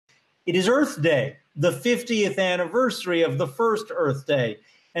It is Earth Day, the 50th anniversary of the first Earth Day.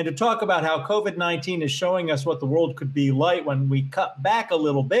 And to talk about how COVID-19 is showing us what the world could be like when we cut back a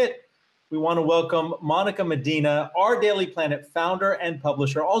little bit, we want to welcome Monica Medina, Our Daily Planet founder and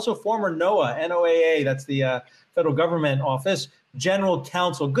publisher, also former NOAA, NOAA, that's the federal government office, general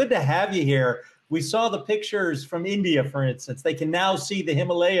counsel. Good to have you here. We saw the pictures from India, for instance. They can now see the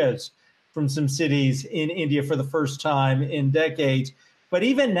Himalayas from some cities in India for the first time in decades. But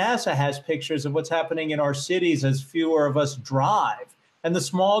even NASA has pictures of what's happening in our cities as fewer of us drive and the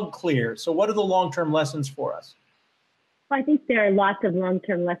smog clears. So what are the long-term lessons for us? Well, I think there are lots of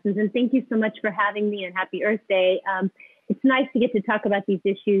long-term lessons. And thank you so much for having me, and happy Earth Day. It's nice to get to talk about these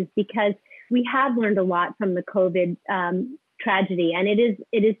issues because we have learned a lot from the COVID tragedy, and it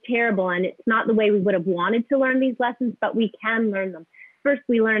is terrible, and it's not the way we would have wanted to learn these lessons, but we can learn them. First,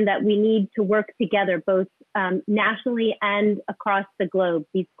 we learned that we need to work together, both nationally and across the globe.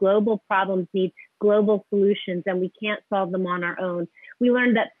 These global problems need global solutions, and we can't solve them on our own. We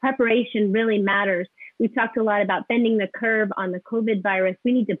learned that preparation really matters. We've talked a lot about bending the curve on the COVID virus.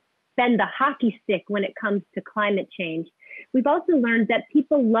 We need to bend the hockey stick when it comes to climate change. We've also learned that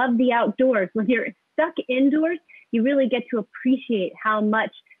people love the outdoors. When you're stuck indoors, you really get to appreciate how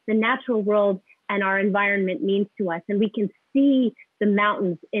much the natural world and our environment means to us. And we can see the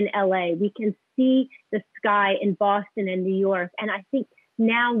mountains in LA. We can see the sky in Boston and New York. And I think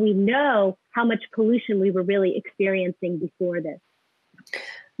now we know how much pollution we were really experiencing before this.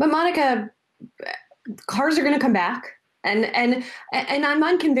 But Monica, cars are going to come back. And I'm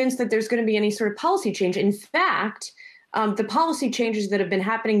unconvinced that there's going to be any sort of policy change. In fact, the policy changes that have been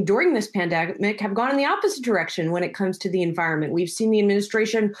happening during this pandemic have gone in the opposite direction when it comes to the environment. We've seen the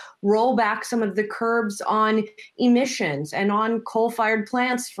administration roll back some of the curbs on emissions and on coal-fired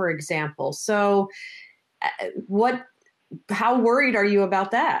plants, for example. So how worried are you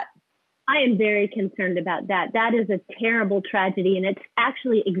about that? I am very concerned about that. That is a terrible tragedy, and it's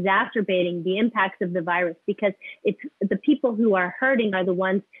actually exacerbating the impacts of the virus because it's the people who are hurting are the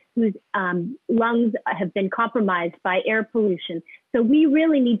ones whose lungs have been compromised by air pollution. So we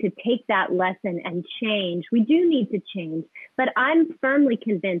really need to take that lesson and change. We do need to change, but I'm firmly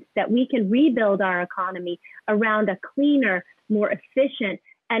convinced that we can rebuild our economy around a cleaner, more efficient,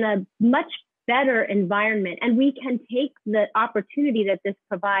 and a much better environment. And we can take the opportunity that this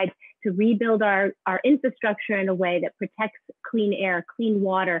provides to rebuild our infrastructure in a way that protects clean air, clean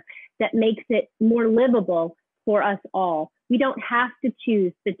water, that makes it more livable for us all. We don't have to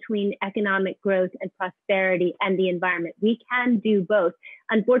choose between economic growth and prosperity and the environment. We can do both.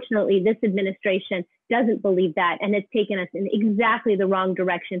 Unfortunately, this administration doesn't believe that, and it's taken us in exactly the wrong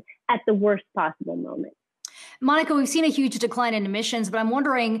direction at the worst possible moment. Monica, we've seen a huge decline in emissions, but I'm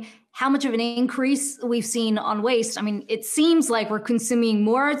wondering how much of an increase we've seen on waste. I mean, it seems like we're consuming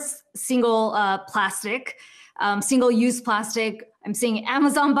more single plastic, single-use plastic. I'm seeing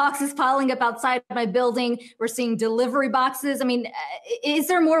Amazon boxes piling up outside my building. We're seeing delivery boxes. I mean, is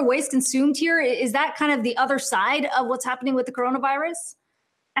there more waste consumed here? Is that kind of the other side of what's happening with the coronavirus?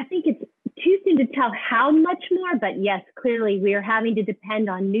 I think it's too soon to tell how much more, but yes, clearly we are having to depend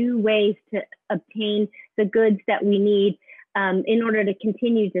on new ways to obtain the goods that we need in order to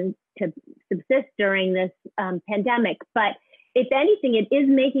continue to subsist during this pandemic. But if anything, it is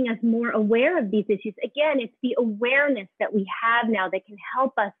making us more aware of these issues. Again, it's the awareness that we have now that can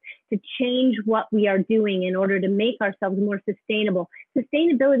help us to change what we are doing in order to make ourselves more sustainable.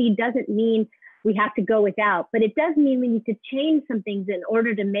 Sustainability doesn't mean we have to go without, but it does mean we need to change some things in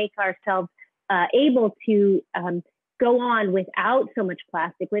order to make ourselves able to go on without so much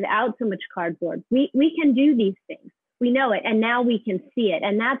plastic, without so much cardboard. We can do these things. We know it, and now we can see it.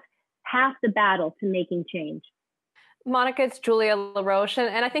 And that's half the battle to making change. Monica, it's Julia LaRoche.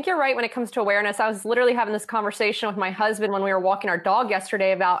 And I think you're right when it comes to awareness. I was literally having this conversation with my husband when we were walking our dog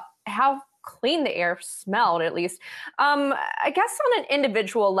yesterday about how clean the air smelled, at least. I guess on an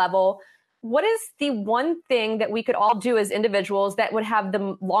individual level, what is the one thing that we could all do as individuals that would have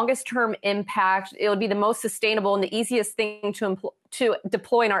the longest term impact? It would be the most sustainable and the easiest thing to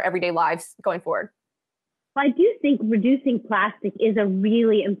deploy in our everyday lives going forward? Well, I do think reducing plastic is a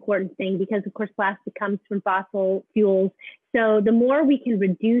really important thing because, of course, plastic comes from fossil fuels. So the more we can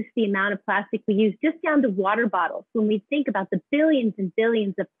reduce the amount of plastic we use, just down to water bottles, when we think about the billions and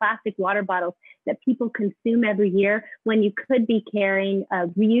billions of plastic water bottles that people consume every year, when you could be carrying a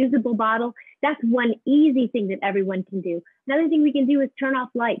reusable bottle, that's one easy thing that everyone can do. Another thing we can do is turn off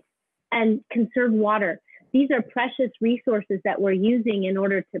lights and conserve water. These are precious resources that we're using in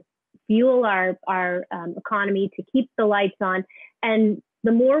order to fuel our economy, to keep the lights on. And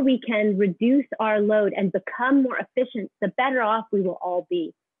the more we can reduce our load and become more efficient, the better off we will all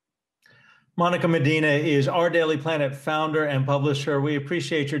be. Monica Medina is Our Daily Planet founder and publisher. We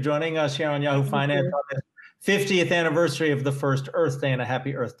appreciate your joining us here on Yahoo Finance on the 50th anniversary of the first Earth Day, and a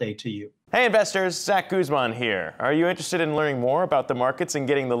happy Earth Day to you. Hey investors, Zach Guzman here. Are you interested in learning more about the markets and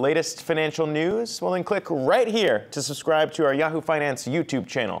getting the latest financial news? Well, then click right here to subscribe to our Yahoo Finance YouTube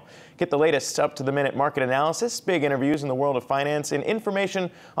channel. Get the latest up-to-the-minute market analysis, big interviews in the world of finance, and information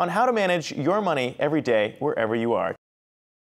on how to manage your money every day wherever you are.